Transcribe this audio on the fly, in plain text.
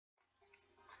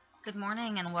Good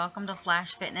morning and welcome to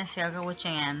Flash Fitness Yoga with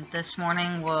Jan. This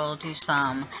morning we'll do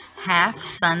some half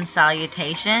sun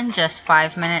salutation, just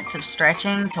 5 minutes of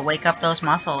stretching to wake up those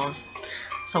muscles.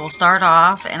 So we'll start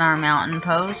off in our mountain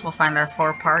pose. We'll find our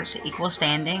 4 parts equal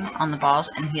standing on the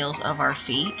balls and heels of our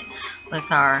feet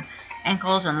with our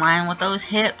ankles in line with those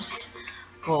hips.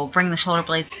 We'll bring the shoulder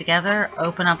blades together,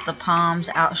 open up the palms,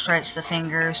 outstretch the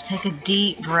fingers, take a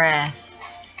deep breath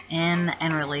in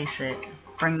and release it.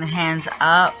 Bring the hands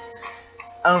up,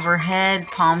 overhead,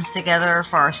 palms together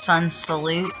for our sun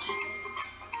salute.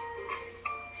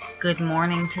 Good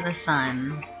morning to the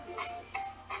sun.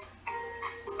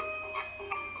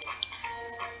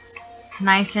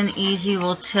 Nice and easy,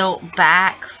 we'll tilt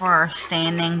back for our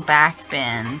standing back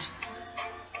bend.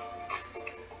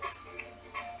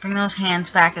 Bring those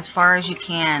hands back as far as you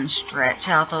can. Stretch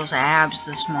out those abs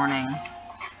this morning.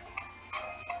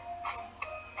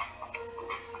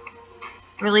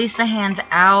 Release the hands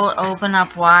out, open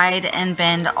up wide, and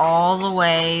bend all the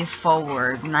way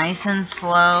forward. Nice and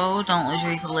slow, don't lose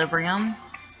your equilibrium.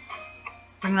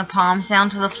 Bring the palms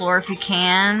down to the floor if you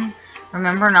can.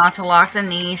 Remember not to lock the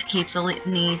knees, keep the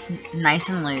knees nice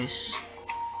and loose.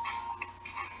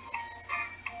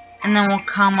 And then we'll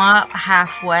come up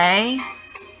halfway.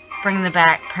 Bring the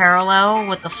back parallel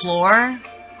with the floor.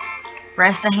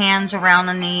 Rest the hands around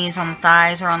the knees, on the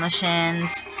thighs or on the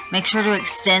shins. Make sure to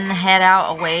extend the head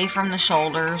out away from the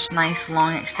shoulders. Nice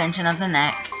long extension of the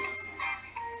neck.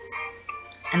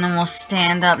 And then we'll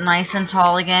stand up nice and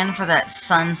tall again for that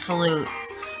sun salute.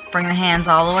 Bring the hands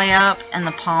all the way up and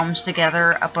the palms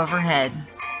together up overhead.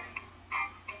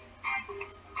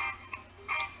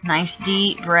 Nice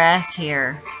deep breath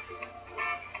here.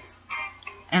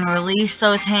 And release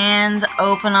those hands.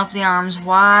 Open up the arms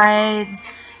wide.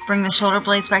 Bring the shoulder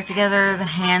blades back together. The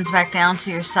hands back down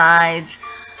to your sides.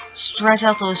 Stretch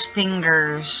out those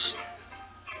fingers.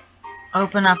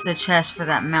 Open up the chest for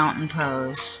that mountain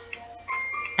pose.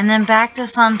 And then back to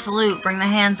sun salute. Bring the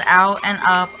hands out and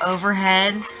up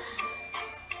overhead.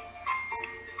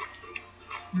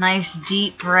 Nice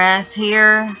deep breath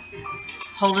here.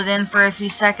 Hold it in for a few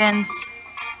seconds.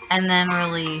 And then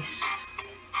release.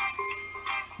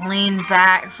 Lean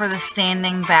back for the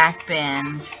standing back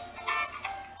bend.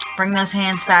 Bring those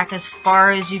hands back as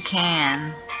far as you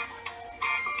can.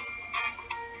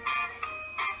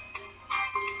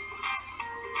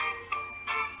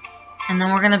 And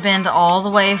then we're going to bend all the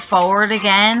way forward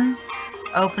again,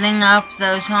 opening up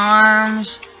those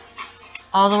arms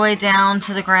all the way down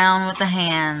to the ground with the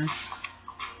hands.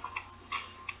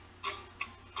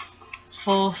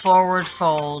 Full forward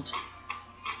fold.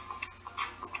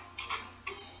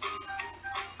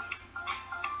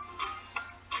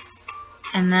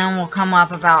 And then we'll come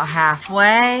up about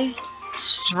halfway,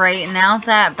 straighten out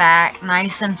that back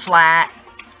nice and flat.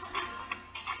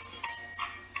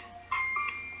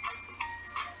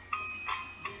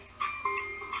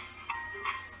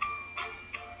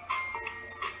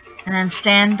 And then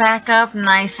stand back up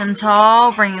nice and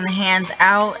tall, bringing the hands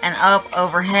out and up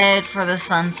overhead for the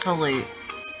sun salute.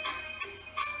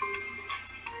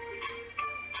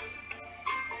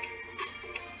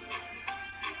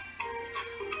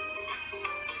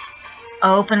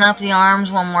 Open up the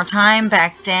arms one more time,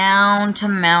 back down to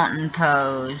mountain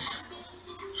pose.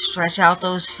 Stretch out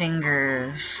those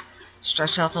fingers.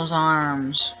 Stretch out those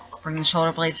arms. Bring the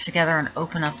shoulder blades together and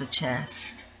open up the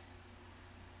chest.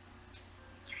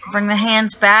 Bring the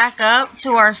hands back up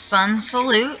to our sun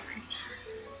salute.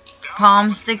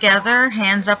 Palms together,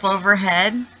 hands up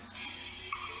overhead.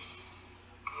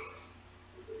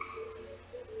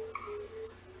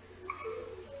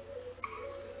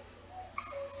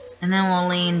 And then we'll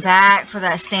lean back for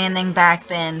that standing back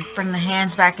bend. Bring the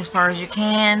hands back as far as you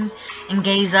can and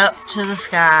gaze up to the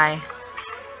sky.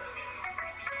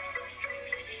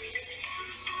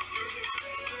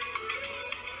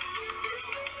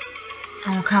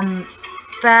 And we'll come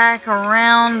back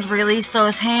around, release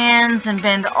those hands, and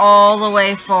bend all the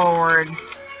way forward.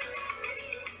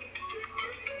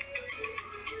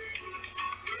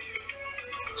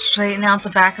 Straighten out the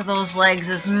back of those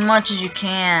legs as much as you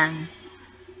can.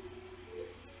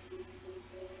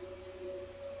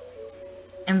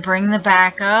 And bring the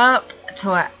back up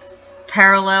to a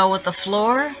parallel with the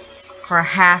floor for a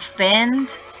half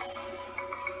bend.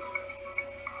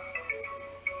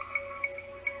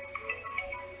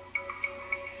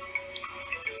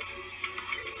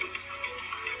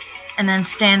 And then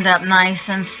stand up nice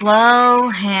and slow,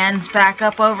 hands back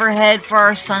up overhead for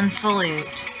our sun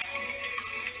salute.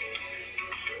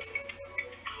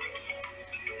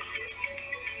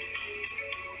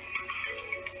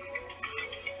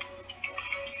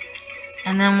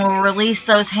 And then we'll release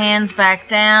those hands back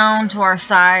down to our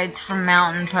sides from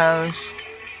mountain pose.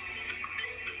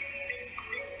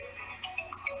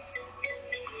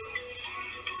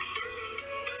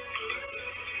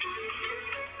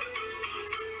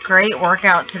 Great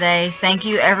workout today. Thank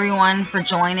you everyone for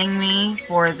joining me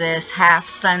for this Half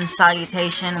Sun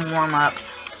Salutation warm-up.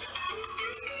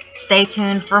 Stay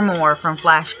tuned for more from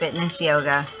Flash Fitness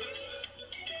Yoga.